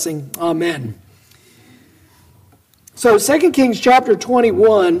Amen. So 2 Kings chapter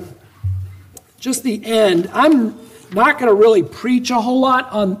 21, just the end. I'm not going to really preach a whole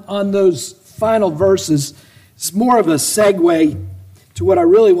lot on those final verses. It's more of a segue to what I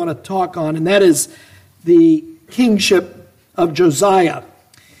really want to talk on, and that is the kingship of Josiah.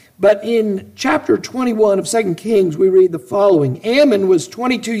 But in chapter 21 of 2 Kings, we read the following. Ammon was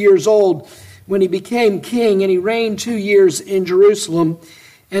 22 years old when he became king, and he reigned 2 years in Jerusalem.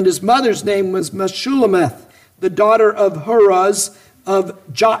 And his mother's name was Meshullemeth, the daughter of Huraz of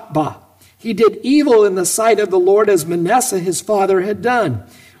Jotbah. He did evil in the sight of the Lord as Manasseh his father had done.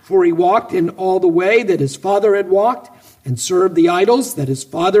 For he walked in all the way that his father had walked, and served the idols that his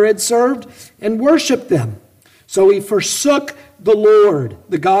father had served, and worshipped them. So he forsook the Lord,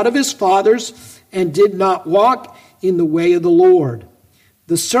 the God of his fathers, and did not walk in the way of the Lord.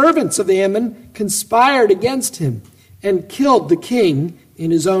 The servants of Ammon conspired against him, and killed the king in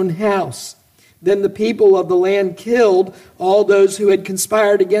his own house. Then the people of the land killed all those who had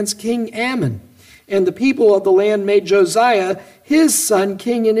conspired against King Ammon. And the people of the land made Josiah, his son,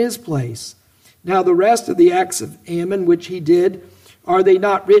 king in his place. Now the rest of the acts of Ammon which he did, are they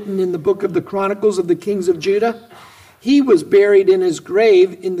not written in the book of the Chronicles of the kings of Judah? He was buried in his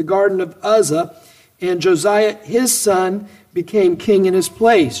grave in the garden of Uzzah, and Josiah, his son, became king in his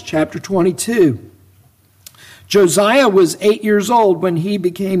place. Chapter 22. Josiah was 8 years old when he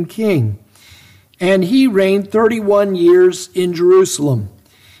became king, and he reigned 31 years in Jerusalem.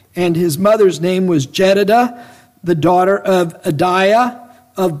 And his mother's name was Jedidah, the daughter of Adiah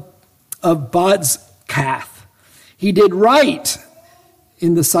of Bozkath. He did right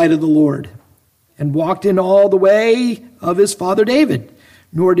in the sight of the Lord, and walked in all the way of his father David,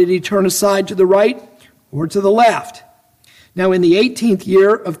 nor did he turn aside to the right or to the left. Now in the 18th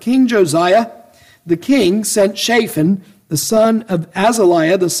year of King Josiah, the king sent Shaphan, the son of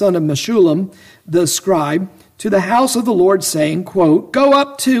Azaliah, the son of Meshullam, the scribe, to the house of the Lord, saying, quote, "Go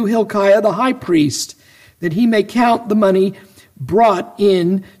up to Hilkiah the high priest, that he may count the money brought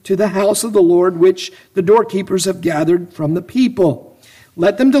in to the house of the Lord, which the doorkeepers have gathered from the people.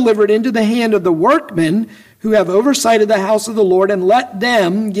 Let them deliver it into the hand of the workmen who have oversight of the house of the Lord, and let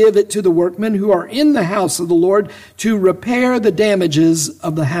them give it to the workmen who are in the house of the Lord to repair the damages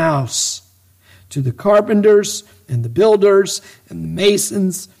of the house, to the carpenters and the builders and the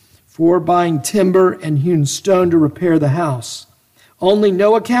masons for buying timber and hewn stone to repair the house. Only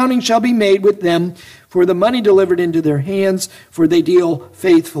no accounting shall be made with them for the money delivered into their hands, for they deal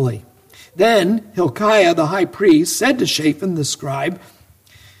faithfully." Then Hilkiah the high priest said to Shaphan the scribe,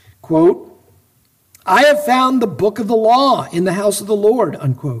 quote, "I have found the book of the law in the house of the Lord,"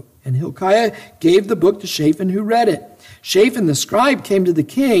 unquote. And Hilkiah gave the book to Shaphan, who read it. Shaphan the scribe came to the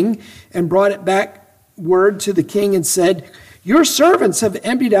king and brought it back word to the king and said, "Your servants have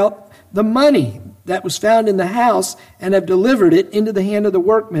emptied out the money that was found in the house and have delivered it into the hand of the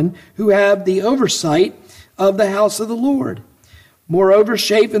workmen who have the oversight of the house of the Lord." Moreover,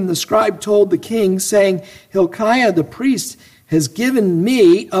 Shaphan the scribe told the king, saying, "Hilkiah the priest has given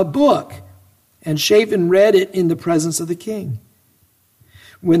me a book." And Shaphan read it in the presence of the king.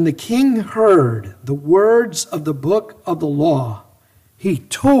 When the king heard the words of the book of the law, he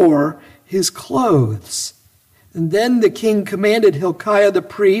tore his clothes. And then the king commanded Hilkiah the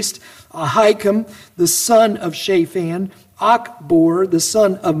priest, Ahikam the son of Shaphan, Achbor the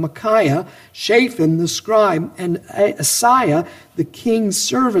son of Micaiah, Shaphan the scribe, and Asaiah the king's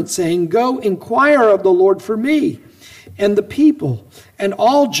servant, saying, "Go inquire of the Lord for me and the people and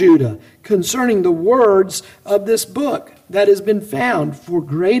all Judah concerning the words of this book that has been found. For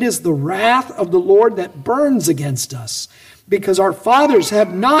great is the wrath of the Lord that burns against us, because our fathers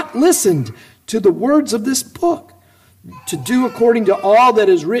have not listened to the words of this book, to do according to all that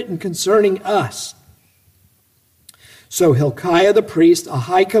is written concerning us." So Hilkiah the priest,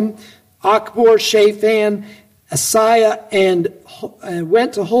 Ahikam, Achbor, Shaphan, Asaiah, and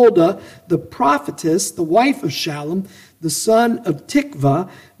went to Huldah the prophetess, the wife of Shallum, the son of Tikvah,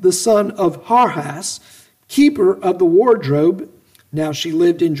 the son of Harhas, keeper of the wardrobe. Now she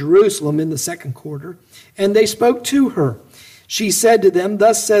lived in Jerusalem in the second quarter. And they spoke to her. She said to them,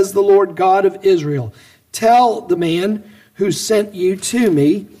 "Thus says the Lord God of Israel, tell the man who sent you to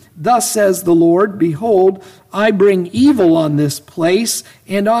me, thus says the Lord, behold, I bring evil on this place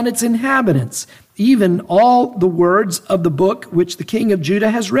and on its inhabitants, even all the words of the book which the king of Judah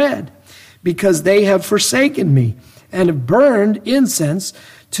has read, because they have forsaken me and have burned incense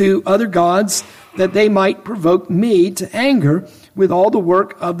to other gods, that they might provoke me to anger with all the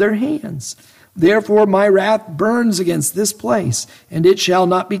work of their hands. Therefore my wrath burns against this place, and it shall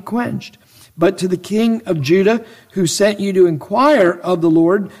not be quenched. But to the king of Judah, who sent you to inquire of the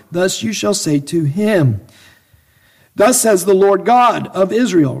Lord, thus you shall say to him, Thus says the Lord God of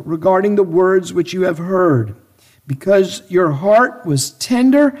Israel, regarding the words which you have heard. Because your heart was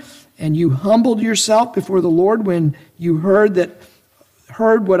tender, and you humbled yourself before the Lord when you heard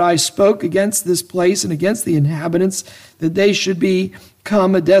what I spoke against this place and against the inhabitants, that they should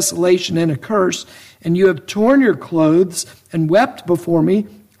become a desolation and a curse, and you have torn your clothes and wept before me,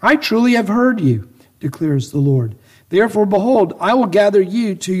 I truly have heard you, declares the Lord. Therefore, behold, I will gather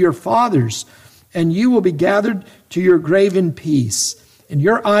you to your fathers, and you will be gathered to your grave in peace. And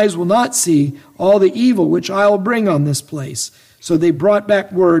your eyes will not see all the evil which I will bring on this place. So they brought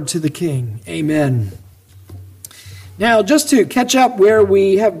back word to the king. Amen. Now, just to catch up where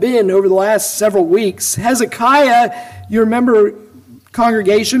we have been over the last several weeks, Hezekiah, you remember,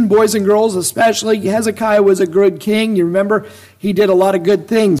 congregation, boys and girls especially, Hezekiah was a good king. You remember he did a lot of good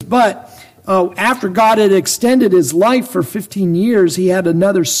things. But after God had extended his life for 15 years, he had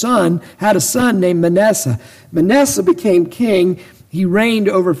a son named Manasseh. Manasseh became king. He reigned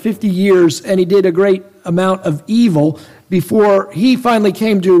over 50 years, and he did a great amount of evil before he finally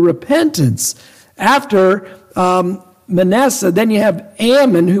came to repentance. After Manasseh, then you have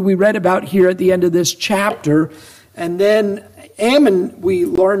Ammon, who we read about here at the end of this chapter. And then Ammon, we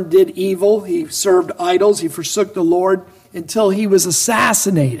learned, did evil. He served idols. He forsook the Lord until he was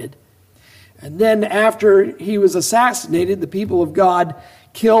assassinated. And then after he was assassinated, the people of God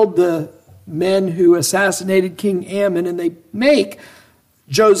killed the men who assassinated King Ammon, and they make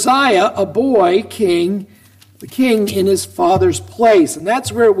Josiah, a boy king, the king in his father's place. And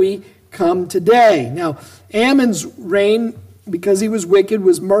that's where we come today. Now, Ammon's reign, because he was wicked,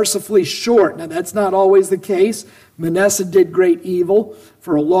 was mercifully short. Now, that's not always the case. Manasseh did great evil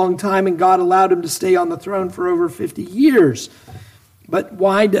for a long time, and God allowed him to stay on the throne for over 50 years. But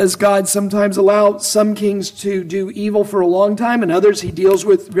why does God sometimes allow some kings to do evil for a long time and others he deals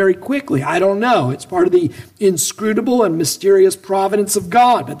with very quickly? I don't know. It's part of the inscrutable and mysterious providence of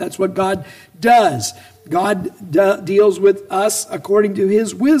God, but that's what God does. God deals with us according to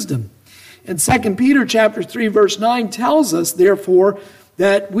his wisdom. And 2 Peter chapter 3, verse 9 tells us, therefore,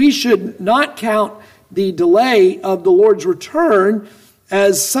 that we should not count the delay of the Lord's return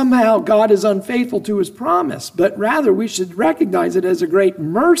as somehow God is unfaithful to his promise, but rather we should recognize it as a great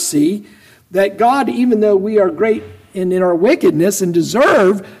mercy that God, even though we are great in our wickedness and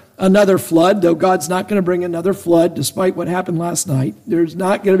deserve another flood, though God's not going to bring another flood despite what happened last night. There's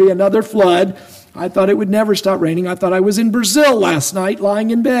not going to be another flood. I thought it would never stop raining. I thought I was in Brazil last night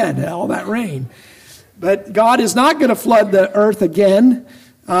lying in bed, all that rain. But God is not going to flood the earth again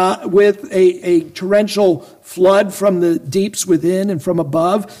with a torrential flood from the deeps within and from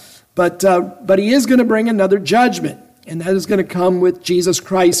above. But he is going to bring another judgment. And that is going to come with Jesus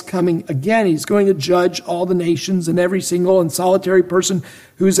Christ coming again. He's going to judge all the nations, and every single and solitary person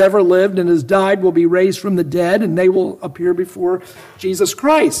who's ever lived and has died will be raised from the dead, and they will appear before Jesus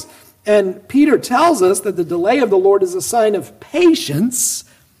Christ. And Peter tells us that the delay of the Lord is a sign of patience,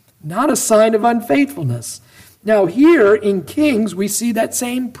 not a sign of unfaithfulness. Now here in Kings, we see that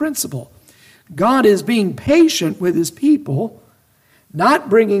same principle. God is being patient with his people, not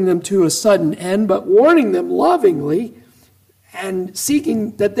bringing them to a sudden end, but warning them lovingly and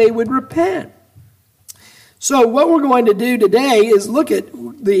seeking that they would repent. So what we're going to do today is we're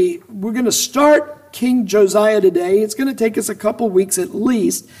going to start King Josiah today. It's going to take us a couple weeks at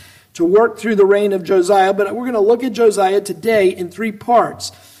least to work through the reign of Josiah, but we're going to look at Josiah today in three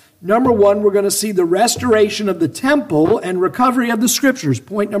parts. Number one, we're going to see the restoration of the temple and recovery of the scriptures.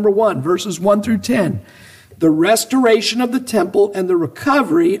 Point number 1, verses 1 through 10. The restoration of the temple and the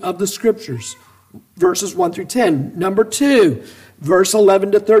recovery of the scriptures. Verses 1 through 10. Number 2, verse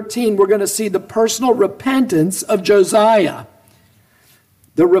 11 to 13, we're going to see the personal repentance of Josiah.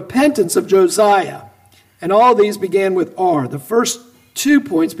 The repentance of Josiah. And all these began with R. The first 2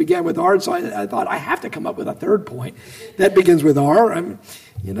 points began with R, so I thought I have to come up with a third point that begins with R.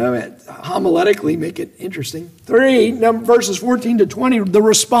 Homiletically make it interesting. 3, verses 14 to 20, the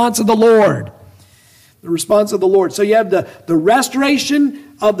response of the Lord. The response of the Lord. So you have the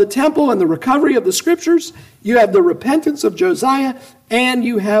restoration of the temple and the recovery of the scriptures. You have the repentance of Josiah, and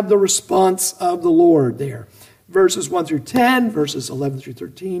you have the response of the Lord there. Verses 1 through 10, verses 11 through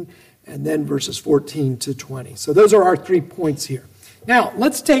 13, and then verses 14 to 20. So those are our 3 points here. Now,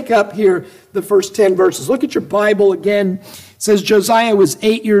 let's take up here the first 10 verses. Look at your Bible again. It says Josiah was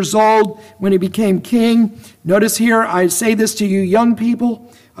 8 years old when he became king. Notice here, I say this to you young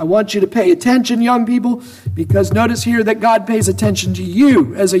people. I want you to pay attention, young people, because notice here that God pays attention to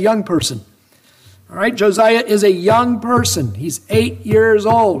you as a young person. All right, Josiah is a young person. He's 8 years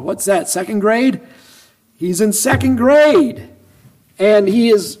old. What's that, second grade? He's in second grade. And he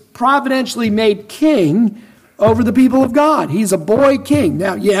is providentially made king over the people of God. He's a boy king.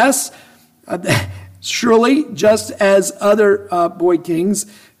 Now, yes, surely, just as other boy kings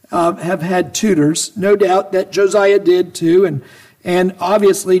have had tutors, no doubt that Josiah did too. And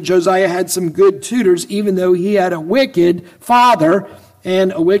obviously, Josiah had some good tutors, even though he had a wicked father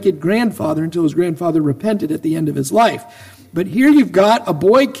and a wicked grandfather until his grandfather repented at the end of his life. But here you've got a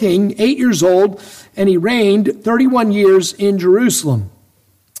boy king, 8 years old, and he reigned 31 years in Jerusalem.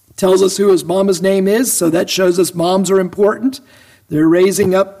 Tells us who his mama's name is, so that shows us moms are important. They're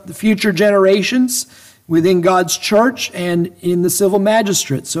raising up the future generations within God's church and in the civil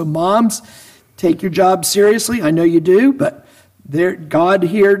magistrate. So moms, take your job seriously. I know you do, but God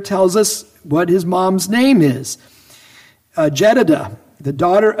here tells us what his mom's name is. Jedidah, the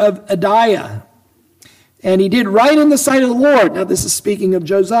daughter of Adiah. And he did right in the sight of the Lord. Now, this is speaking of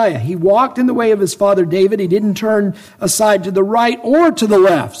Josiah. He walked in the way of his father David. He didn't turn aside to the right or to the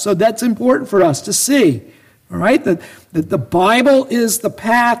left. So that's important for us to see. All right? That the Bible is the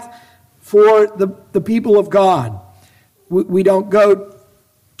path for the people of God. We don't go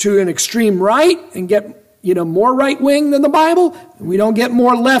to an extreme right and get more right wing than the Bible. We don't get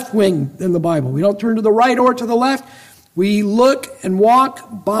more left wing than the Bible. We don't turn to the right or to the left. We look and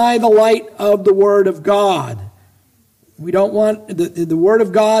walk by the light of the Word of God. We don't want, the Word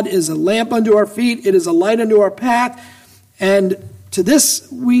of God is a lamp unto our feet. It is a light unto our path. And to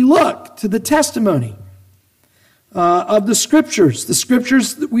this we look, to the testimony of the Scriptures. The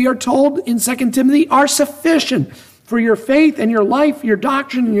Scriptures that we are told in 2 Timothy are sufficient for your faith and your life, your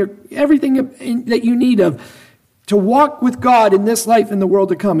doctrine, and your everything that you need of to walk with God in this life and the world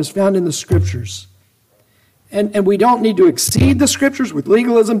to come is found in the Scriptures. And we don't need to exceed the Scriptures with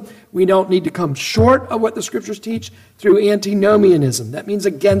legalism. We don't need to come short of what the Scriptures teach through antinomianism. That means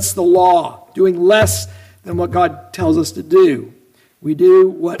against the law, doing less than what God tells us to do. We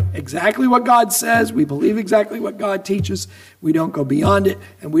do exactly what God says. We believe exactly what God teaches. We don't go beyond it,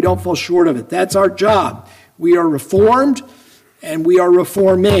 and we don't fall short of it. That's our job. We are reformed, and we are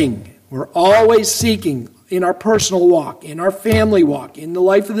reforming. We're always seeking in our personal walk, in our family walk, in the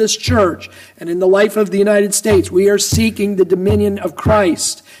life of this church, and in the life of the United States. We are seeking the dominion of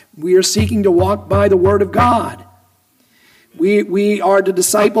Christ. We are seeking to walk by the Word of God. We are to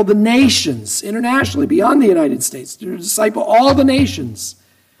disciple the nations internationally, beyond the United States, to disciple all the nations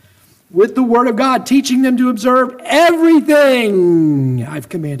with the Word of God, teaching them to observe everything I've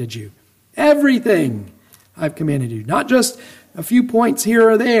commanded you. Everything I've commanded you. Not just a few points here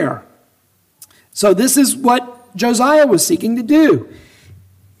or there. So this is what Josiah was seeking to do.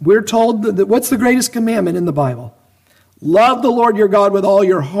 We're told that what's the greatest commandment in the Bible? Love the Lord your God with all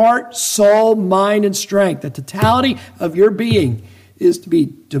your heart, soul, mind, and strength. The totality of your being is to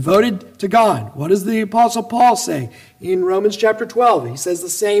be devoted to God. What does the Apostle Paul say in Romans chapter 12? He says the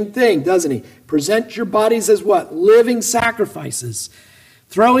same thing, doesn't he? Present your bodies as what? Living sacrifices.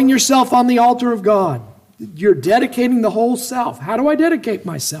 Throwing yourself on the altar of God. You're dedicating the whole self. How do I dedicate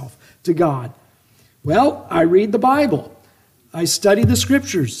myself to God? Well, I read the Bible. I study the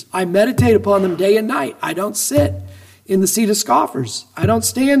Scriptures. I meditate upon them day and night. I don't sit in the seat of scoffers. I don't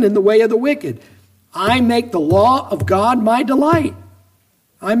stand in the way of the wicked. I make the law of God my delight.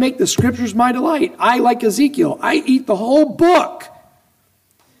 I make the Scriptures my delight. I, like Ezekiel, I eat the whole book.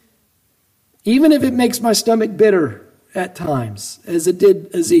 Even if it makes my stomach bitter at times, as it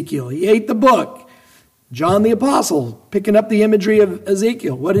did Ezekiel. He ate the book. John the Apostle, picking up the imagery of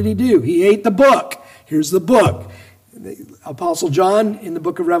Ezekiel. What did he do? He ate the book. Here's the book. The Apostle John in the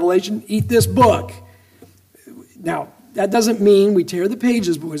book of Revelation, eat this book. Now, that doesn't mean we tear the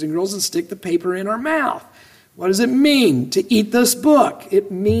pages, boys and girls, and stick the paper in our mouth. What does it mean to eat this book? It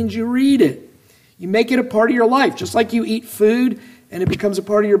means you read it. You make it a part of your life. Just like you eat food and it becomes a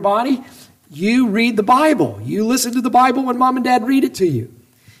part of your body, you read the Bible. You listen to the Bible when mom and dad read it to you.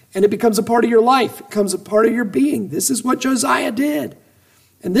 And it becomes a part of your life. It becomes a part of your being. This is what Josiah did.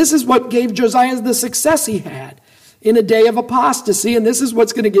 And this is what gave Josiah the success he had in a day of apostasy. And this is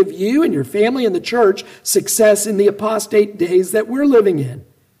what's going to give you and your family and the church success in the apostate days that we're living in.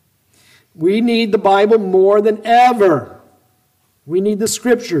 We need the Bible more than ever. We need the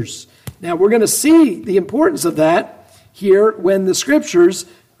Scriptures. Now, we're going to see the importance of that here when the Scriptures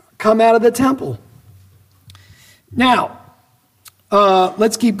come out of the temple. Now,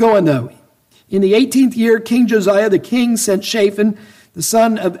 let's keep going, though. In the 18th year, King Josiah, the king, sent Shaphan, the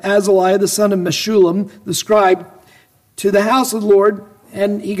son of Azaliah, the son of Meshullam, the scribe, to the house of the Lord.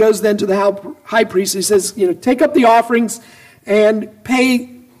 And he goes then to the high priest. He says, take up the offerings and pay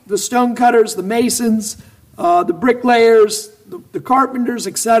the stonecutters, the masons, the bricklayers, the carpenters,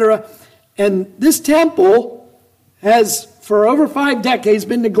 etc. And this temple has, for over 5 decades,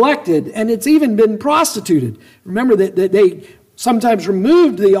 been neglected, and it's even been prostituted. Remember that they sometimes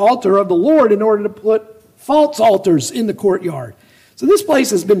removed the altar of the Lord in order to put false altars in the courtyard. So this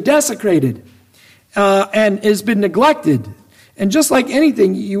place has been desecrated and has been neglected. And just like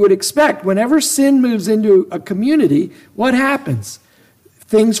anything you would expect, whenever sin moves into a community, what happens?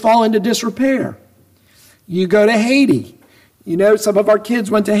 Things fall into disrepair. You go to Haiti. You know, some of our kids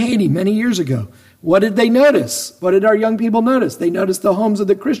went to Haiti many years ago. What did they notice? What did our young people notice? They noticed the homes of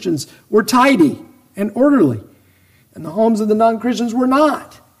the Christians were tidy and orderly, and the homes of the non-Christians were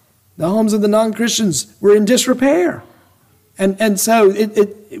not. The homes of the non-Christians were in disrepair. And so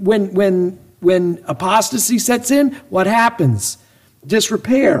when apostasy sets in, what happens?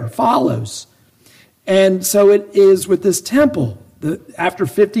 Disrepair follows. And so it is with this temple. After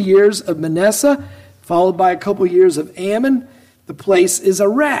 50 years of Manasseh, followed by a couple years of Ammon, the place is a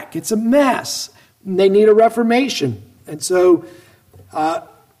wreck. It's a mess. And they need a reformation. And so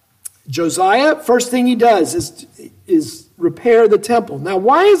Josiah, first thing he does is repair the temple. Now,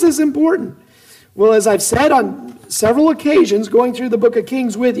 why is this important? Well, as I've said on several occasions, going through the book of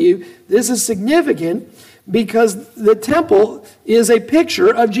Kings with you, this is significant because the temple is a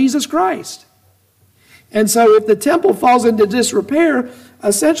picture of Jesus Christ. And so if the temple falls into disrepair,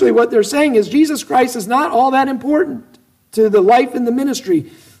 essentially what they're saying is Jesus Christ is not all that important to the life and the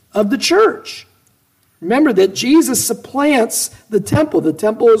ministry of the church. Remember that Jesus supplants the temple. The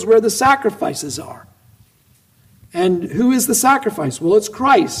temple is where the sacrifices are. And who is the sacrifice? Well, it's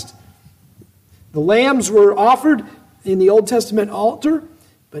Christ. The lambs were offered in the Old Testament altar,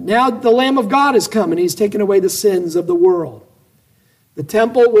 but now the Lamb of God has come and he's taken away the sins of the world. The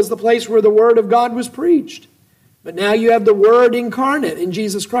temple was the place where the Word of God was preached. But now you have the Word incarnate in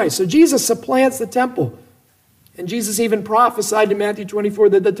Jesus Christ. So Jesus supplants the temple. And Jesus even prophesied in Matthew 24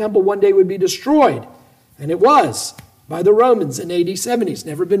 that the temple one day would be destroyed. And it was by the Romans in AD 70. It's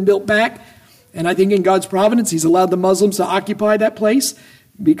never been built back. And I think in God's providence, he's allowed the Muslims to occupy that place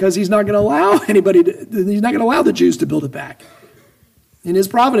because he's not going to allow he's not going to allow the Jews to build it back. In his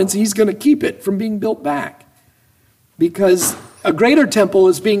providence, he's going to keep it from being built back because a greater temple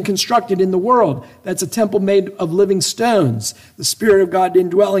is being constructed in the world. That's a temple made of living stones, the Spirit of God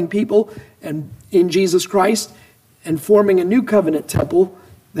indwelling people and in Jesus Christ and forming a new covenant temple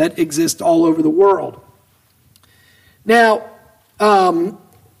that exists all over the world. Now,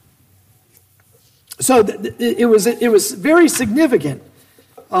 it was very significant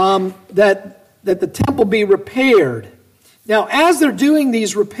that the temple be repaired. Now, as they're doing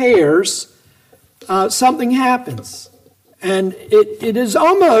these repairs, something happens. And it is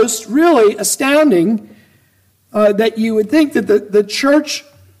almost really astounding that you would think that the church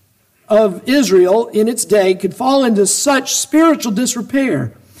of Israel in its day could fall into such spiritual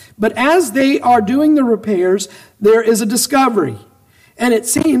disrepair. But as they are doing the repairs, there is a discovery. And it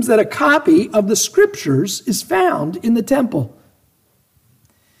seems that a copy of the Scriptures is found in the temple.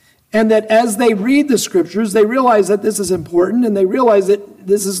 And that as they read the Scriptures, they realize that this is important, and they realize that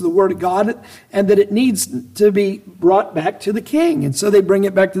this is the Word of God, and that it needs to be brought back to the king. And so they bring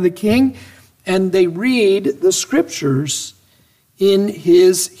it back to the king, and they read the Scriptures in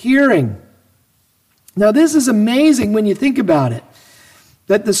his hearing. Now, this is amazing when you think about it,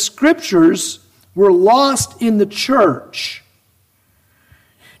 that the Scriptures were lost in the church.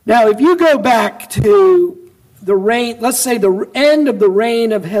 Now, if you go back to the reign, let's say the end of the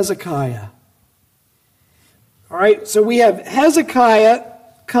reign of Hezekiah. All right, so we have Hezekiah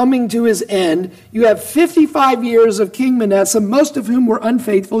coming to his end. You have 55 years of King Manasseh, most of whom were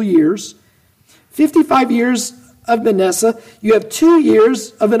unfaithful years. 55 years of Manasseh. You have 2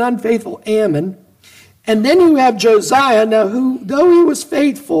 years of an unfaithful Ammon. And then you have Josiah, now who, though he was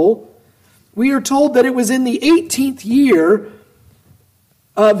faithful, we are told that it was in the 18th year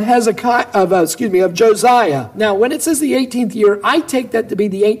of Josiah. Now, when it says the 18th year, I take that to be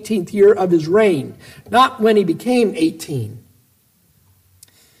the 18th year of his reign, not when he became 18.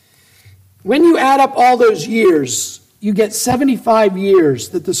 When you add up all those years, you get 75 years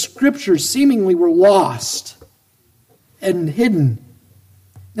that the Scriptures seemingly were lost and hidden.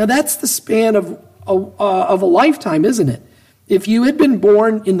 Now, that's the span of a lifetime, isn't it? If you had been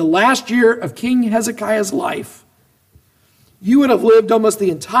born in the last year of King Hezekiah's life, you would have lived almost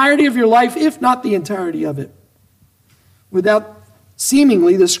the entirety of your life, if not the entirety of it, without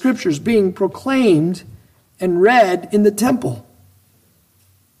seemingly the Scriptures being proclaimed and read in the temple.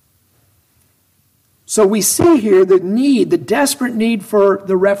 So we see here the desperate need for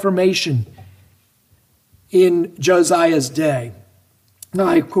the Reformation in Josiah's day.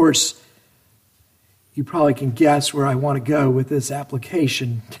 Now, of course, you probably can guess where I want to go with this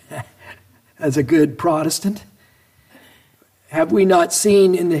application as a good Protestant. Have we not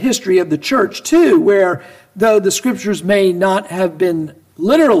seen in the history of the church, too, where though the scriptures may not have been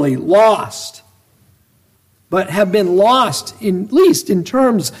literally lost, but have been lost, at least in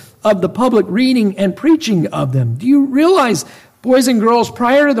terms of the public reading and preaching of them? Do you realize, boys and girls,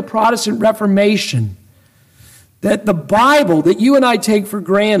 prior to the Protestant Reformation, that the Bible that you and I take for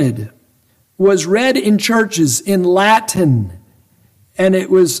granted was read in churches in Latin, and it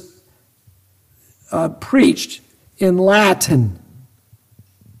was preached in Latin?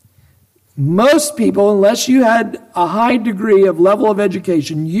 Most people, unless you had a high degree of level of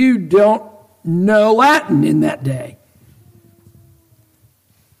education, you don't know Latin in that day.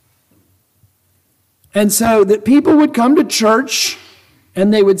 And so that people would come to church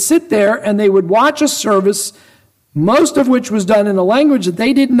and they would sit there and they would watch a service, most of which was done in a language that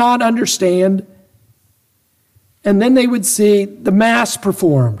they did not understand, and then they would see the Mass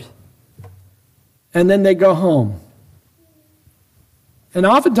performed, and then they'd go home. And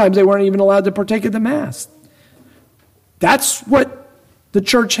oftentimes they weren't even allowed to partake of the Mass. That's what the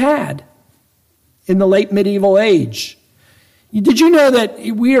church had in the late medieval age. Did you know that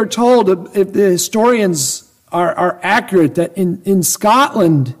we are told, if the historians are accurate, that in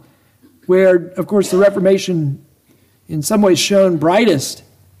Scotland, where, of course, the Reformation in some ways shone brightest,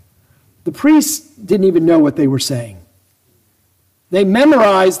 the priests didn't even know what they were saying. They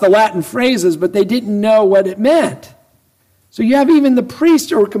memorized the Latin phrases, but they didn't know what it meant. So you have even the priests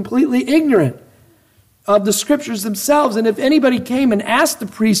who are completely ignorant of the scriptures themselves. And if anybody came and asked the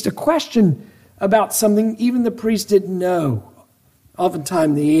priest a question about something, even the priest didn't know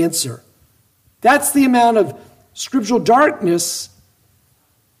oftentimes the answer. That's the amount of scriptural darkness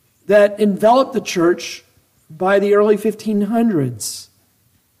that enveloped the church by the early 1500s.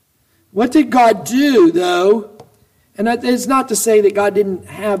 What did God do, though? And it's not to say that God didn't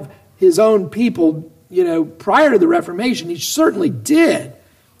have his own people, prior to the Reformation. He certainly did.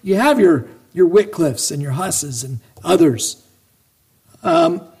 You have your Wycliffes and your Husses and others.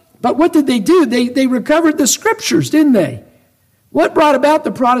 But what did they do? They recovered the scriptures, didn't they? What brought about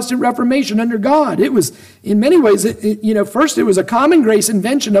the Protestant Reformation under God? It was, in many ways, first it was a common grace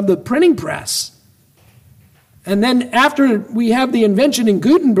invention of the printing press. And then after we have the invention in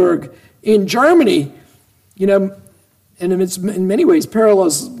Gutenberg in Germany, and it's in many ways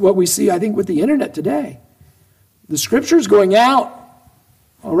parallels what we see, I think, with the internet today. The scriptures going out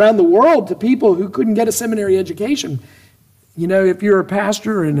around the world to people who couldn't get a seminary education. If you're a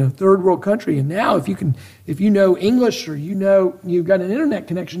pastor in a third world country, and now if you know English or you've got an internet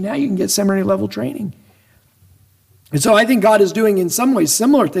connection, now you can get seminary level training. And so I think God is doing in some ways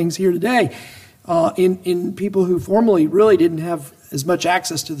similar things here today in people who formerly really didn't have as much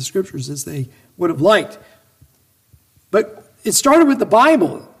access to the scriptures as they would have liked. But it started with the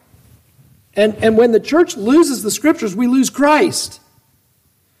Bible. And when the church loses the scriptures, we lose Christ.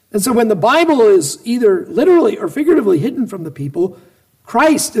 And so when the Bible is either literally or figuratively hidden from the people,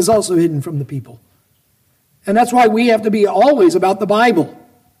 Christ is also hidden from the people. And that's why we have to be always about the Bible.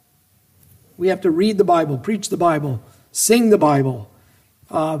 We have to read the Bible, preach the Bible, sing the Bible,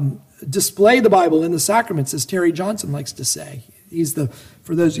 display the Bible in the sacraments, as Terry Johnson likes to say.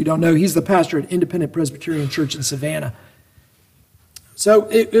 For those who don't know, he's the pastor at Independent Presbyterian Church in Savannah. So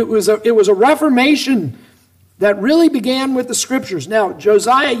it was a Reformation that really began with the scriptures. Now,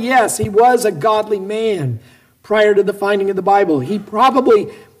 Josiah, yes, he was a godly man prior to the finding of the Bible. He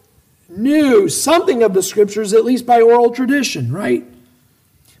probably knew something of the scriptures, at least by oral tradition, right?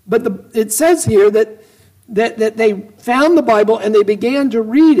 But it says here that they found the Bible and they began to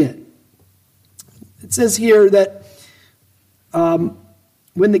read it. It says here that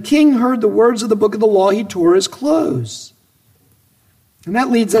when the king heard the words of the book of the law, he tore his clothes. And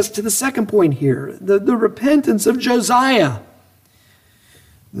that leads us to the second point here, the repentance of Josiah.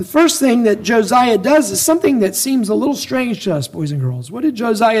 The first thing that Josiah does is something that seems a little strange to us, boys and girls. What did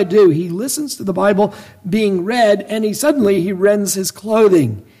Josiah do? He listens to the Bible being read, and he rends his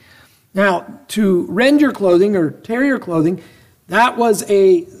clothing. Now, to rend your clothing or tear your clothing, that was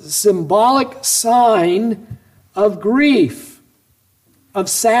a symbolic sign of grief, of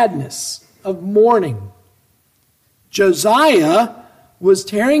sadness, of mourning. Josiah was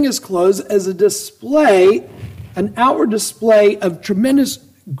tearing his clothes as a display, an outward display of tremendous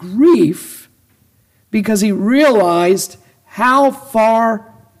grief, because he realized how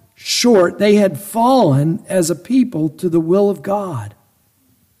far short they had fallen as a people to the will of God.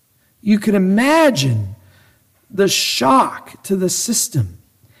 You can imagine the shock to the system.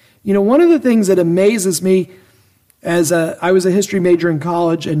 One of the things that amazes me I was a history major in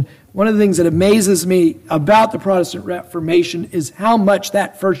college, and one of the things that amazes me about the Protestant Reformation is how much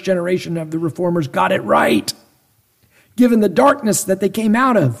that first generation of the Reformers got it right, given the darkness that they came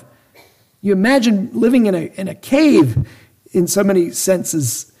out of. You imagine living in a cave in so many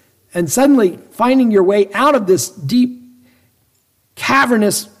senses, and suddenly finding your way out of this deep,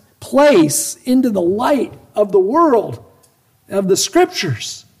 cavernous place into the light of the world, of the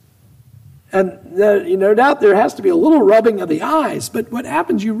Scriptures. And no doubt there has to be a little rubbing of the eyes, but what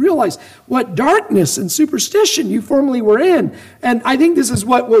happens, you realize what darkness and superstition you formerly were in. And I think this is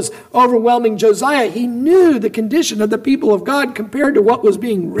what was overwhelming Josiah. He knew the condition of the people of God compared to what was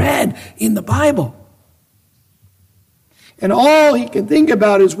being read in the Bible. And all he can think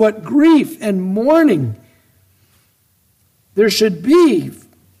about is what grief and mourning there should be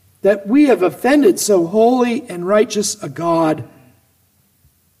that we have offended so holy and righteous a God.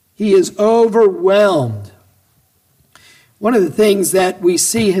 He is overwhelmed. One of the things that we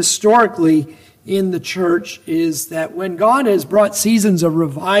see historically in the church is that when God has brought seasons of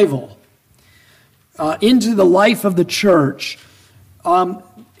revival into the life of the church,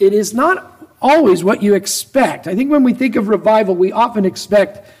 it is not always what you expect. I think when we think of revival, we often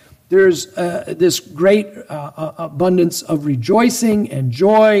expect there's this great abundance of rejoicing and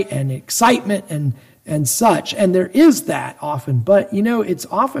joy and excitement and such. And there is that often, but it's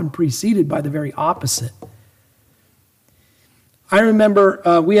often preceded by the very opposite. I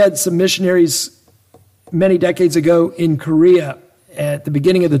remember we had some missionaries many decades ago in Korea at the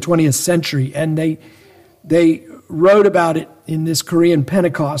beginning of the 20th century, and they wrote about it in this Korean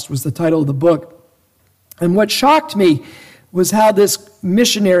Pentecost was the title of the book. And what shocked me was how this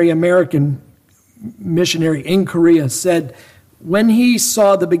American missionary in Korea said, when he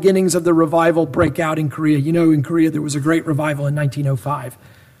saw the beginnings of the revival break out in Korea, in Korea there was a great revival in 1905.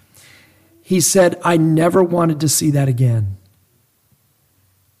 He said, I never wanted to see that again.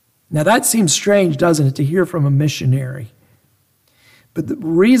 Now that seems strange, doesn't it, to hear from a missionary? But the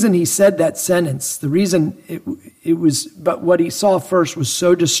reason he said that sentence, the reason but what he saw first was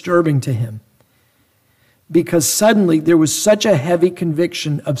so disturbing to him. Because suddenly there was such a heavy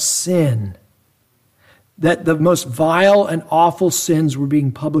conviction of sin that the most vile and awful sins were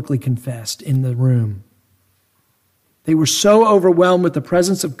being publicly confessed in the room. They were so overwhelmed with the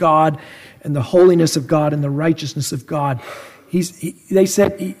presence of God and the holiness of God and the righteousness of God. They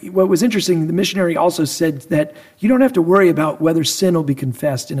said, what was interesting, the missionary also said that you don't have to worry about whether sin will be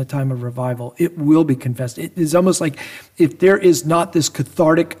confessed in a time of revival. It will be confessed. It is almost like if there is not this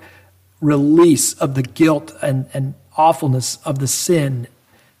cathartic release of the guilt and awfulness of the sin,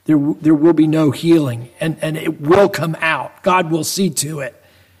 there will be no healing, and it will come out. God will see to it.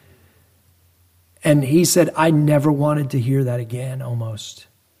 And he said, I never wanted to hear that again, almost.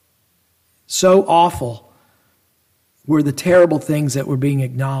 So awful were the terrible things that were being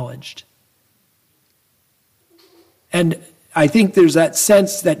acknowledged. And I think there's that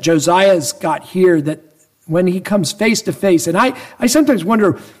sense that Josiah's got here, that when he comes face to face, and I sometimes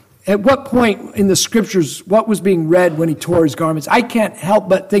wonder, at what point in the Scriptures, what was being read when he tore his garments? I can't help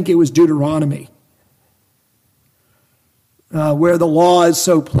but think it was Deuteronomy, where the law is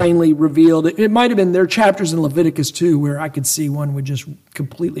so plainly revealed. It might have been there are chapters in Leviticus too, where I could see one would just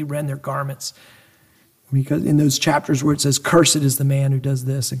completely rend their garments. Because in those chapters where it says, cursed is the man who does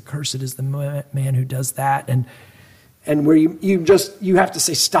this, and cursed is the man who does that, and where you have to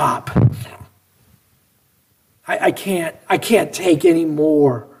say, stop. I can't take any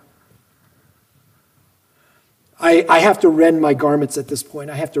more. I have to rend my garments at this point.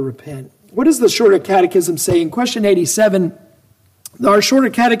 I have to repent. What does the Shorter Catechism say? In question 87, our Shorter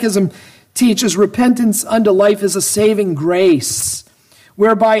Catechism teaches repentance unto life is a saving grace,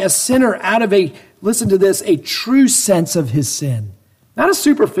 whereby a sinner out of listen to this, a true sense of his sin, not a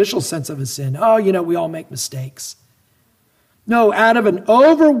superficial sense of his sin. Oh, we all make mistakes. No, out of an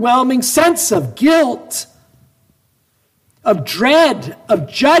overwhelming sense of guilt, of dread, of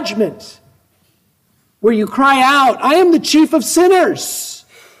judgment, where you cry out, I am the chief of sinners.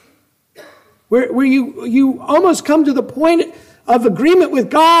 Where you almost come to the point of agreement with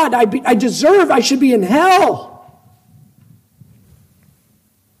God. I should be in hell.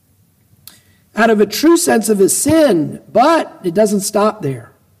 Out of a true sense of his sin, but it doesn't stop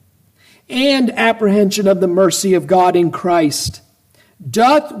there. And apprehension of the mercy of God in Christ,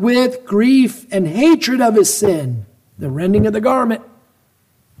 doth with grief and hatred of his sin, the rending of the garment,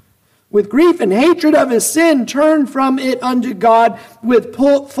 with grief and hatred of his sin, turn from it unto God with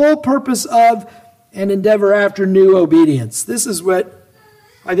full purpose of and endeavor after new obedience. This is what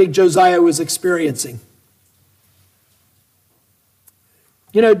I think Josiah was experiencing.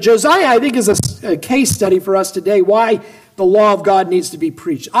 Josiah, I think, is a case study for us today, why the law of God needs to be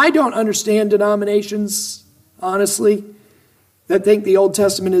preached. I don't understand denominations, honestly, that think the Old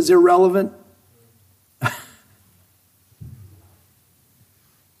Testament is irrelevant.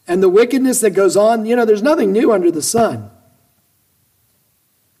 And the wickedness that goes on, there's nothing new under the sun.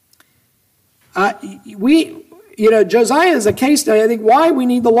 Josiah is a case study, I think, why we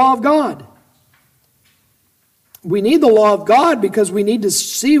need the law of God. We need the law of God because we need to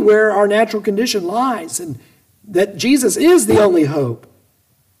see where our natural condition lies and that Jesus is the only hope.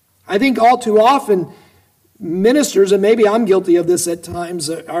 I think all too often ministers, and maybe I'm guilty of this at times,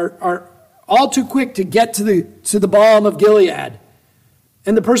 are all too quick to get to the balm of Gilead.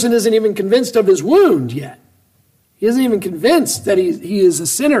 And the person isn't even convinced of his wound yet. He isn't even convinced that he is a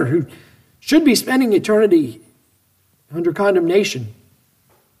sinner who should be spending eternity under condemnation.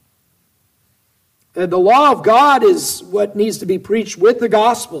 The law of God is what needs to be preached with the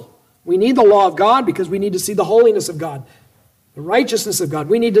gospel. We need the law of God because we need to see the holiness of God, the righteousness of God.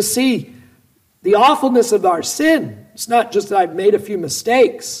 We need to see the awfulness of our sin. It's not just that I've made a few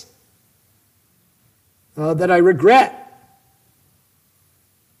mistakes that I regret,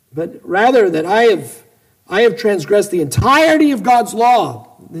 but rather that I have transgressed the entirety of God's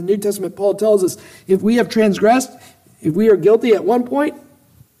law. In the New Testament, Paul tells us, if we have transgressed, if we are guilty at one point,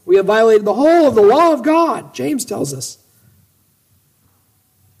 we have violated the whole of the law of God. James tells us.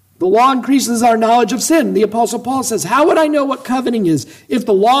 The law increases our knowledge of sin. The Apostle Paul says, how would I know what coveting is if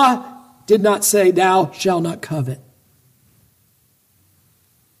the law did not say, thou shalt not covet?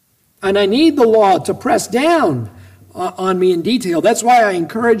 And I need the law to press down on me in detail. That's why I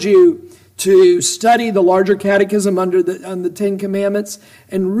encourage you to study the larger catechism on the Ten Commandments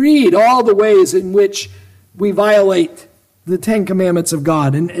and read all the ways in which we violate the Ten Commandments of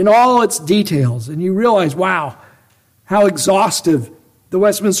God and all its details. And you realize, wow, how exhaustive the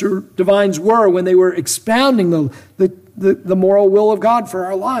Westminster Divines were when they were expounding the moral will of God for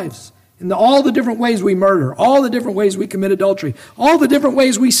our lives. And all the different ways we murder, all the different ways we commit adultery, all the different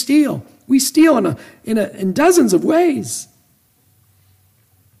ways we steal. We steal in dozens of ways.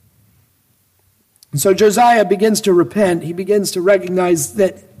 And so Josiah begins to repent. He begins to recognize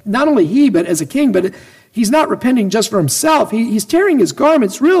that not only he, but as a king, but he's not repenting just for himself. He's tearing his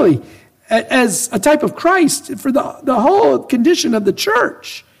garments really as a type of Christ for the whole condition of the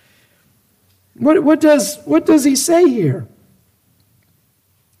church. What does he say here?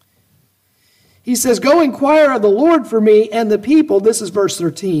 He says, go inquire of the Lord for me and the people. This is verse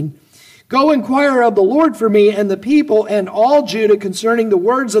 13. Go inquire of the Lord for me and the people and all Judah concerning the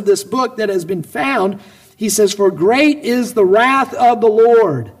words of this book that has been found. He says, for great is the wrath of the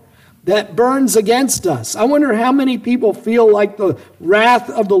Lord that burns against us. I wonder how many people feel like the wrath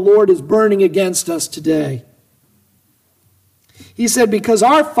of the Lord is burning against us today. He said, because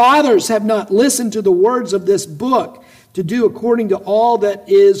our fathers have not listened to the words of this book to do according to all that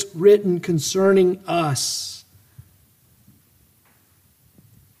is written concerning us.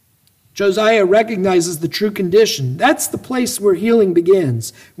 Josiah recognizes the true condition. That's the place where healing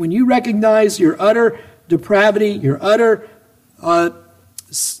begins. When you recognize your utter depravity, your utter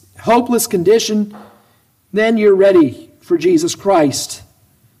hopeless condition, then you're ready for Jesus Christ.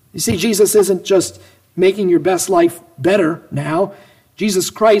 You see, Jesus isn't just making your best life better now.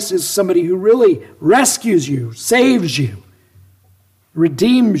 Jesus Christ is somebody who really rescues you, saves you,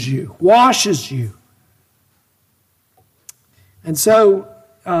 redeems you, washes you. And so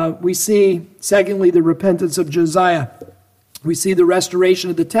we see, secondly, the repentance of Josiah. We see the restoration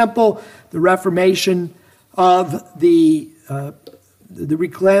of the temple, the reformation of the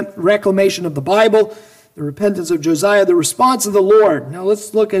reclamation of the Bible, the repentance of Josiah, the response of the Lord. Now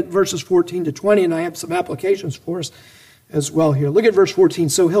let's look at verses 14 to 20, and I have some applications for us as well here. Look at verse 14.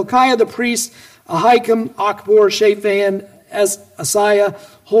 So Hilkiah the priest, Ahikam, Achbor, Shaphan, Asaiah,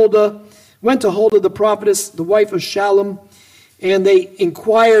 Huldah, went to Huldah the prophetess, the wife of Shallum, and they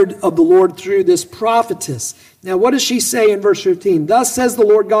inquired of the Lord through this prophetess. Now what does she say in verse 15? Thus says the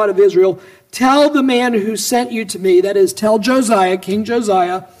Lord God of Israel, tell the man who sent you to me, that is, tell Josiah, King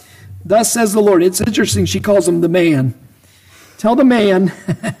Josiah, thus says the Lord. It's interesting, she calls him the man. Tell the man,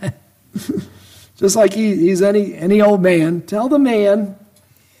 just like he's any old man, tell the man,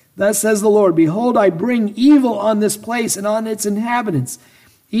 thus says the Lord, behold, I bring evil on this place and on its inhabitants,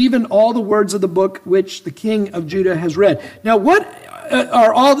 even all the words of the book which the king of Judah has read. Now,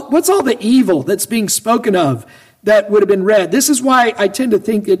 what's all the evil that's being spoken of that would have been read? This is why I tend to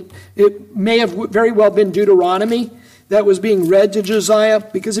think that it may have very well been Deuteronomy that was being read to Josiah,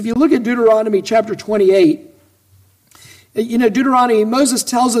 because if you look at Deuteronomy chapter 28, Deuteronomy, Moses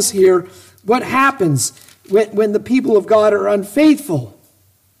tells us here what happens when the people of God are unfaithful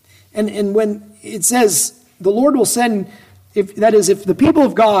And when it says the Lord will send, if the people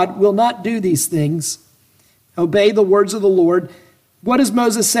of God will not do these things, obey the words of the Lord, what does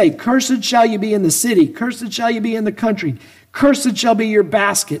Moses say? Cursed shall you be in the city. Cursed shall you be in the country. Cursed shall be your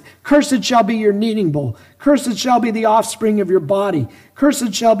basket. Cursed shall be your kneading bowl. Cursed shall be the offspring of your body.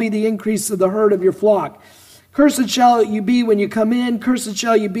 Cursed shall be the increase of the herd of your flock. Cursed shall you be when you come in. Cursed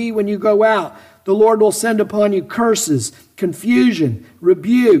shall you be when you go out. The Lord will send upon you curses, confusion,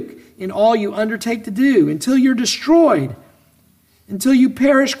 rebuke in all you undertake to do until you're destroyed, until you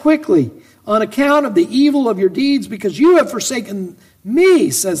perish quickly on account of the evil of your deeds, because you have forsaken me,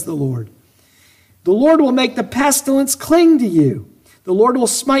 says the Lord. The Lord will make the pestilence cling to you. The Lord will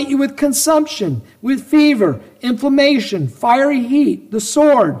smite you with consumption, with fever, inflammation, fiery heat, the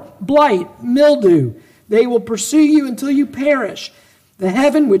sword, blight, mildew. They will pursue you until you perish. The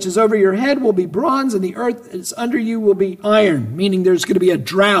heaven which is over your head will be bronze, and the earth that is under you will be iron, meaning there's going to be a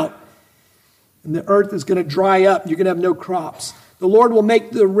drought, and the earth is going to dry up, and you're going to have no crops. The Lord will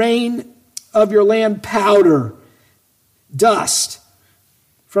make the rain of your land powder, dust.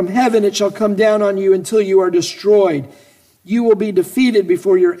 From heaven it shall come down on you until you are destroyed. You will be defeated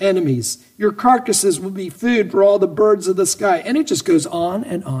before your enemies. Your carcasses will be food for all the birds of the sky. And it just goes on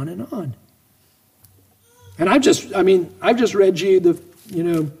and on and on. And I've just read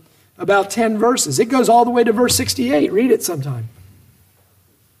you about 10 verses. It goes all the way to verse 68. Read it sometime.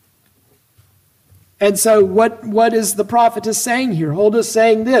 And so what is the prophetess saying here? Huldah's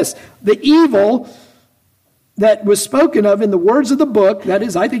saying this: the evil that was spoken of in the words of the book, that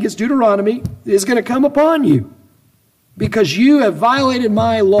is, I think it's Deuteronomy, is going to come upon you because you have violated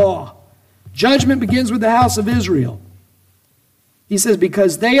my law. Judgment begins with the house of Israel. He says,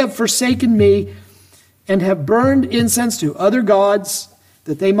 because they have forsaken me and have burned incense to other gods,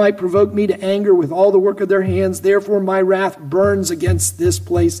 that they might provoke me to anger with all the work of their hands. Therefore my wrath burns against this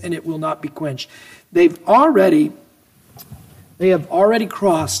place, and it will not be quenched. They have already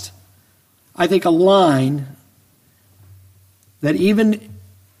crossed, I think, a line that even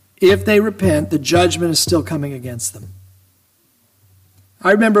if they repent, the judgment is still coming against them.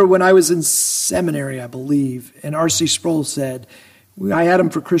 I remember when I was in seminary, I believe, and R.C. Sproul said, I had him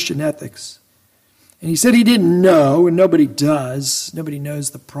for Christian ethics. And he said he didn't know, and nobody does. Nobody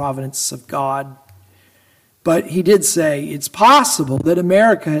knows the providence of God. But he did say it's possible that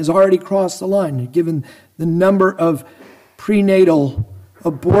America has already crossed the line, given the number of prenatal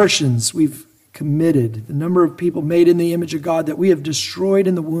abortions we've committed, the number of people made in the image of God that we have destroyed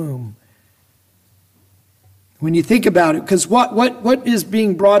in the womb. When you think about it, because what is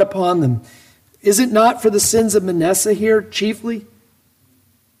being brought upon them? Is it not for the sins of Manasseh here chiefly?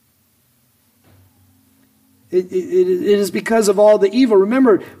 It is because of all the evil.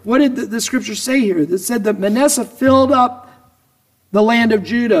 Remember, what did the scripture say here? It said that Manasseh filled up the land of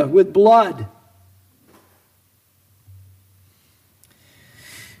Judah with blood.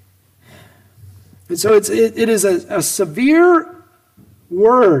 And so it is a severe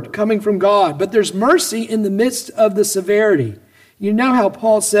word coming from God, but there's mercy in the midst of the severity. You know how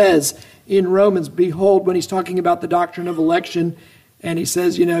Paul says in Romans, behold, when he's talking about the doctrine of election, and he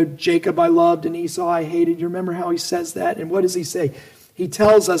says, Jacob I loved and Esau I hated. You remember how he says that? And what does he say? He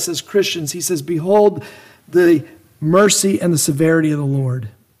tells us as Christians, he says, behold the mercy and the severity of the Lord.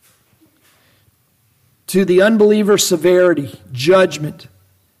 To the unbeliever, severity, judgment.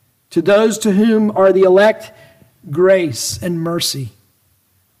 To those to whom are the elect, grace and mercy.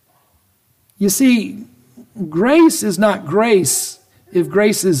 You see, grace is not grace if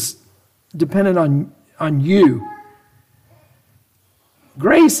grace is dependent on you.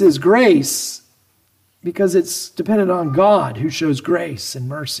 Grace is grace because it's dependent on God who shows grace and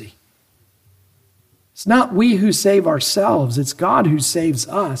mercy. It's not we who save ourselves. It's God who saves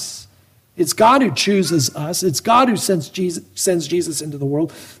us. It's God who chooses us. It's God who sends Jesus into the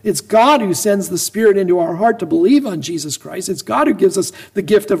world. It's God who sends the Spirit into our heart to believe on Jesus Christ. It's God who gives us the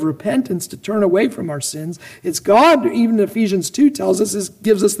gift of repentance to turn away from our sins. It's God, even Ephesians 2 tells us,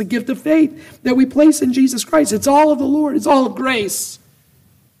 gives us the gift of faith that we place in Jesus Christ. It's all of the Lord. It's all of grace.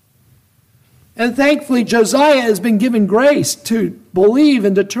 And thankfully, Josiah has been given grace to believe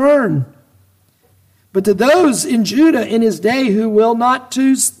and to turn. But to those in Judah in his day who will not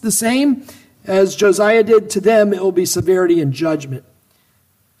do the same as Josiah did, to them it will be severity and judgment.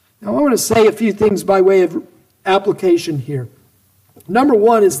 Now I want to say a few things by way of application here. Number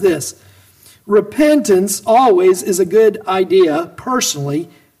one is this: repentance always is a good idea personally,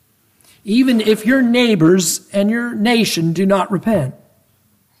 even if your neighbors and your nation do not repent.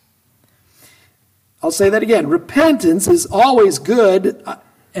 I'll say that again. Repentance is always good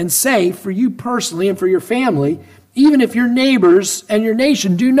and safe for you personally and for your family, even if your neighbors and your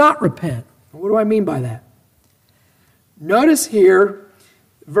nation do not repent. What do I mean by that? Notice here,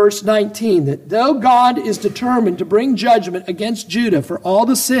 verse 19, that though God is determined to bring judgment against Judah for all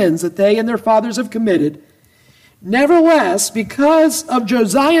the sins that they and their fathers have committed, nevertheless, because of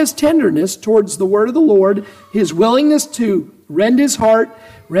Josiah's tenderness towards the word of the Lord, his willingness to rend his heart,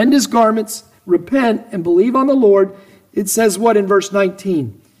 rend his garments, repent, and believe on the Lord, it says what in verse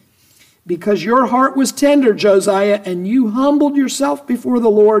 19? Because your heart was tender, Josiah, and you humbled yourself before the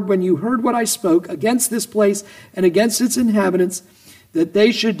Lord when you heard what I spoke against this place and against its inhabitants, that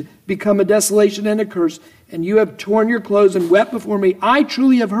they should become a desolation and a curse, and you have torn your clothes and wept before me. I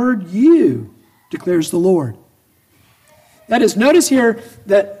truly have heard you, declares the Lord. That is, notice here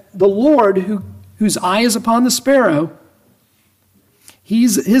that the Lord, whose eye is upon the sparrow,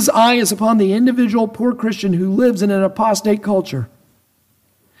 his eye is upon the individual poor Christian who lives in an apostate culture.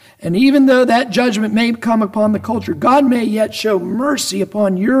 And even though that judgment may come upon the culture, God may yet show mercy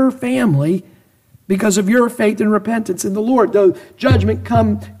upon your family because of your faith and repentance in the Lord, though judgment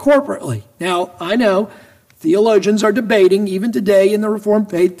come corporately. Now, I know theologians are debating, even today in the Reformed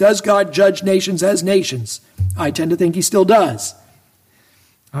faith, does God judge nations as nations? I tend to think he still does.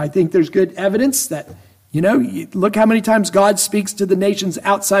 I think there's good evidence that, look how many times God speaks to the nations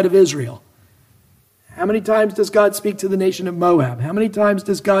outside of Israel. How many times does God speak to the nation of Moab? How many times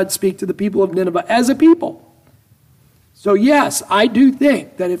does God speak to the people of Nineveh as a people? So yes, I do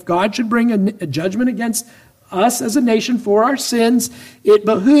think that if God should bring a judgment against us as a nation for our sins, it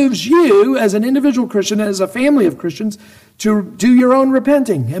behooves you as an individual Christian, as a family of Christians, to do your own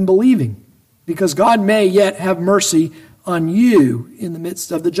repenting and believing, because God may yet have mercy on you in the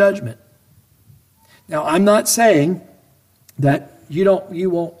midst of the judgment. Now, I'm not saying that you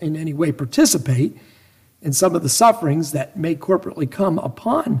won't in any way participate in some of the sufferings that may corporately come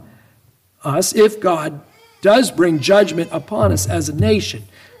upon us if God does bring judgment upon us as a nation.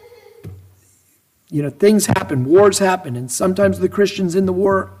 Things happen, wars happen, and sometimes the Christians in the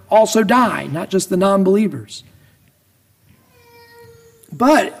war also die, not just the non-believers.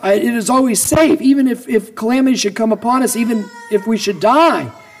 But it is always safe, even if calamity should come upon us, even if we should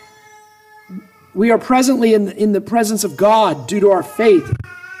die, we are presently in the presence of God due to our faith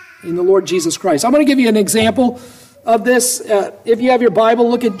in the Lord Jesus Christ. I'm going to give you an example of this. If you have your Bible,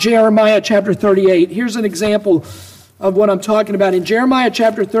 look at Jeremiah chapter 38. Here's an example of what I'm talking about. In Jeremiah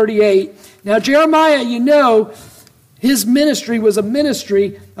chapter 38, now Jeremiah, his ministry was a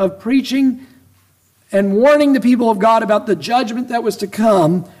ministry of preaching and warning the people of God about the judgment that was to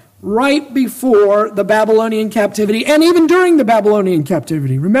come right before the Babylonian captivity and even during the Babylonian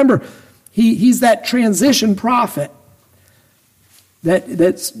captivity. Remember, he's that transition prophet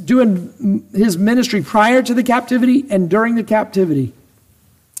that's doing his ministry prior to the captivity and during the captivity,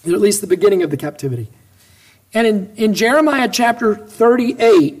 or at least the beginning of the captivity. And in Jeremiah chapter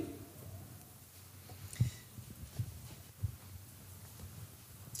 38,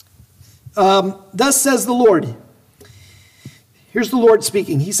 thus says the Lord. Here's the Lord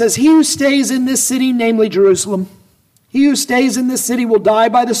speaking. He says, he who stays in this city, namely Jerusalem, he who stays in this city will die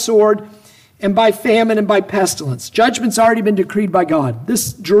by the sword and by famine and by pestilence. Judgment's already been decreed by God.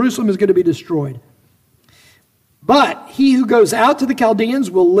 This Jerusalem is going to be destroyed. But he who goes out to the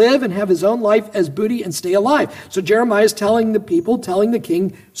Chaldeans will live and have his own life as booty and stay alive. So Jeremiah is telling the people, telling the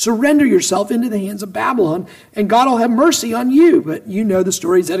king, surrender yourself into the hands of Babylon, and God will have mercy on you. But you know the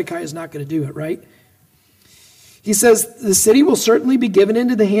story, Zedekiah is not going to do it, right? He says, the city will certainly be given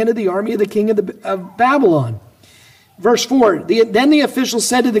into the hand of the army of the king of Babylon. Verse 4, then the officials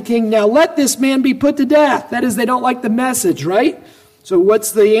said to the king, now let this man be put to death. That is, they don't like the message, right? So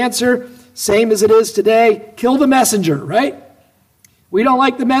what's the answer? Same as it is today. Kill the messenger, right? We don't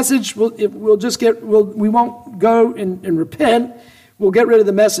like the message. We won't go and repent. We'll get rid of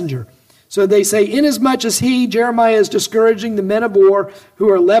the messenger. So they say, inasmuch as he, Jeremiah, is discouraging the men of war who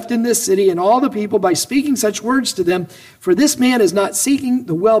are left in this city and all the people by speaking such words to them, for this man is not seeking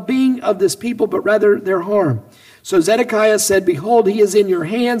the well-being of this people, but rather their harm. So Zedekiah said, behold, he is in your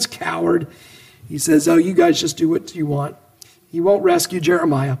hands, coward. He says, oh, you guys just do what you want. He won't rescue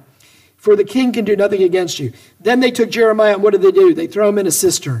Jeremiah, for the king can do nothing against you. Then they took Jeremiah, and what did they do? They throw him in a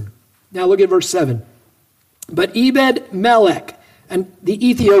cistern. Now look at verse 7. But Ebed-Melech, and the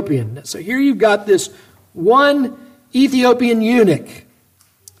Ethiopian. So here you've got this one Ethiopian eunuch,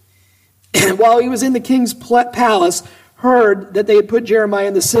 while he was in the king's palace, heard that they had put Jeremiah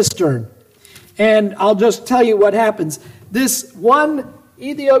in the cistern. And I'll just tell you what happens. This one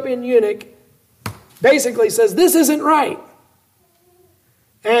Ethiopian eunuch basically says, this isn't right.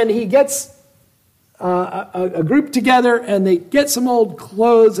 And he gets a group together, and they get some old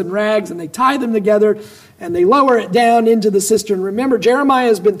clothes and rags, and they tie them together, and they lower it down into the cistern. Remember, Jeremiah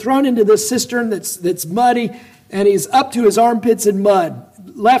has been thrown into this cistern that's muddy, and he's up to his armpits in mud,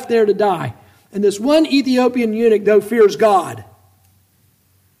 left there to die. And this one Ethiopian eunuch, though, fears God.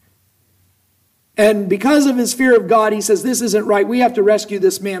 And because of his fear of God, he says, this isn't right. We have to rescue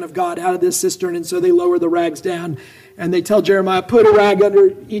this man of God out of this cistern. And so they lower the rags down, and they tell Jeremiah, put a rag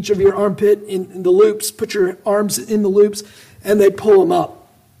under each of your armpit in the loops, put your arms in the loops, and they pull him up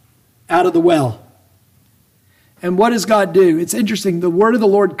out of the well. And what does God do? It's interesting. The word of the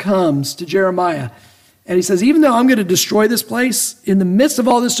Lord comes to Jeremiah, and he says, even though I'm going to destroy this place, in the midst of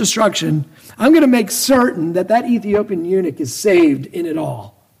all this destruction, I'm going to make certain that that Ethiopian eunuch is saved in it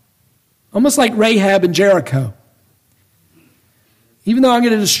all. Almost like Rahab and Jericho. Even though I'm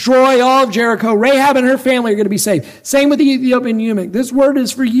going to destroy all of Jericho, Rahab and her family are going to be saved. Same with the Ethiopian eunuch. This word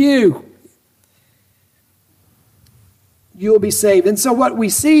is for you. You will be saved. And so what we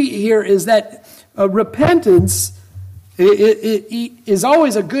see here is that repentance is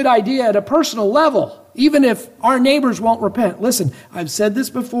always a good idea at a personal level, even if our neighbors won't repent. Listen, I've said this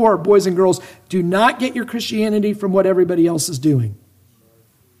before, boys and girls, do not get your Christianity from what everybody else is doing.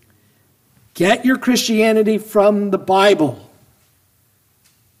 Get your Christianity from the Bible.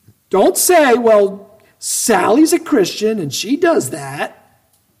 Don't say, well, Sally's a Christian and she does that,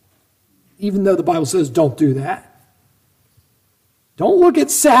 even though the Bible says don't do that. Don't look at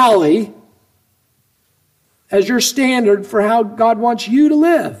Sally as your standard for how God wants you to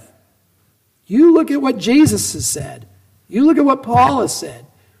live. You look at what Jesus has said. You look at what Paul has said.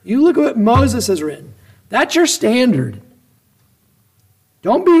 You look at what Moses has written. That's your standard.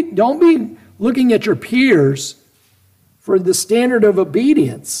 Don't be looking at your peers for the standard of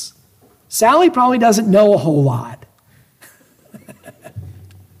obedience. Sally probably doesn't know a whole lot.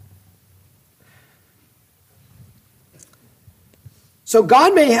 So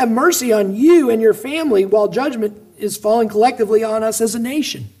God may have mercy on you and your family while judgment is falling collectively on us as a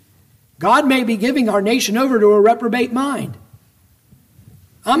nation. God may be giving our nation over to a reprobate mind.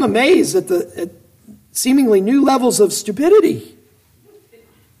 I'm amazed at seemingly new levels of stupidity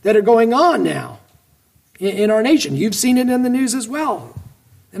that are going on now in our nation. You've seen it in the news as well.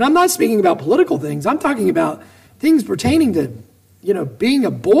 And I'm not speaking about political things. I'm talking about things pertaining to, being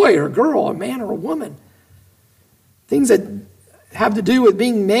a boy or a girl, a man or a woman. Things that have to do with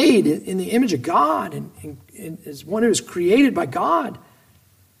being made in the image of God and as one who is created by God.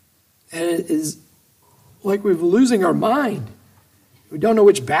 And it is like we're losing our mind. We don't know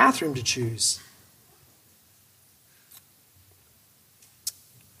which bathroom to choose.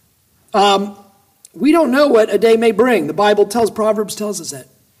 We don't know what a day may bring. The Bible Proverbs tells us that.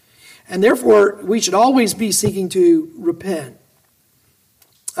 And therefore, we should always be seeking to repent.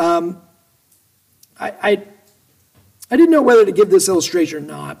 I didn't know whether to give this illustration or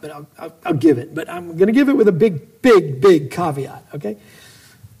not, but I'll give it. But I'm going to give it with a big caveat, okay?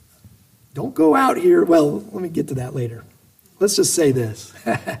 Don't go out here. Well, let me get to that later. Let's just say this.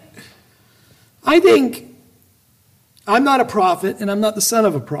 I think I'm not a prophet, and I'm not the son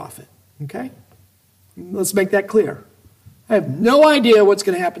of a prophet, okay? Let's make that clear. I have no idea what's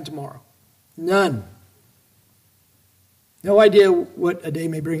going to happen tomorrow. None. No idea what a day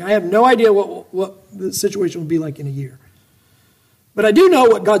may bring. I have no idea what the situation will be like in a year. But I do know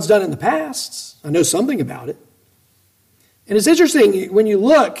what God's done in the past. I know something about it. And it's interesting when you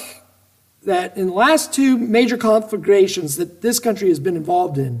look that in the last two major conflagrations that this country has been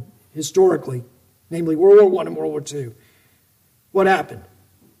involved in historically, namely World War I and World War II, what happened?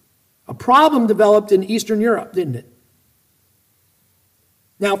 A problem developed in Eastern Europe, didn't it?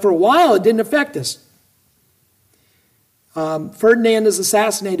 Now, for a while, it didn't affect us. Ferdinand is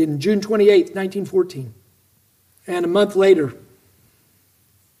assassinated on June 28th, 1914. And a month later,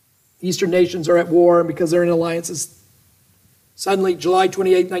 Eastern nations are at war, and because they're in alliances, suddenly, July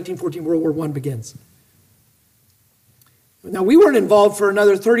 28th, 1914, World War I begins. Now, we weren't involved for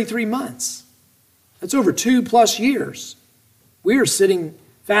another 33 months. That's over 2+ years. We are sitting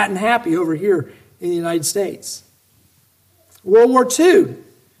fat and happy over here in the United States. World War II,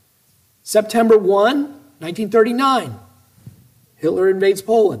 September 1, 1939. Hitler invades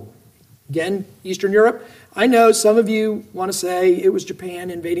Poland. Again, Eastern Europe. I know some of you want to say it was Japan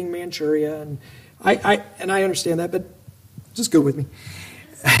invading Manchuria, and I understand that, but just go with me.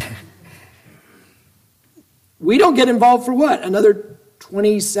 We don't get involved for what? Another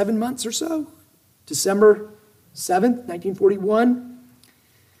 27 months or so? December 7th, 1941.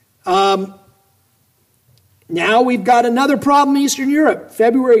 Now we've got another problem in Eastern Europe.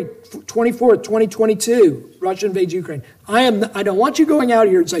 February 24th, 2022, Russia invades Ukraine. I don't want you going out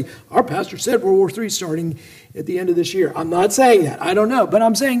here and saying, our pastor said World War III starting at the end of this year. I'm not saying that. I don't know. But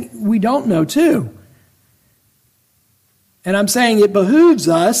I'm saying we don't know too. And I'm saying it behooves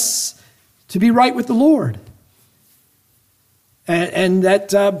us to be right with the Lord. And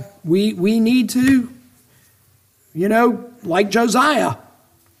that we need to, like Josiah,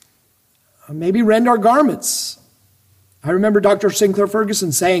 maybe rend our garments. I remember Dr. Sinclair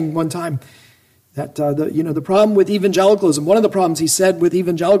Ferguson saying one time that the problem with evangelicalism, one of the problems he said with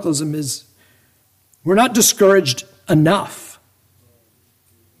evangelicalism is we're not discouraged enough.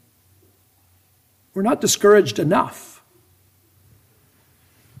 We're not discouraged enough.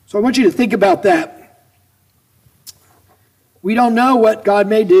 So I want you to think about that. We don't know what God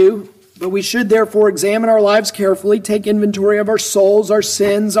may do, but we should therefore examine our lives carefully, take inventory of our souls, our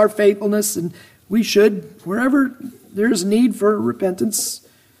sins, our faithfulness, and we should, wherever there's need for repentance,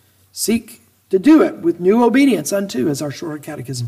 seek to do it with new obedience unto, as our short catechism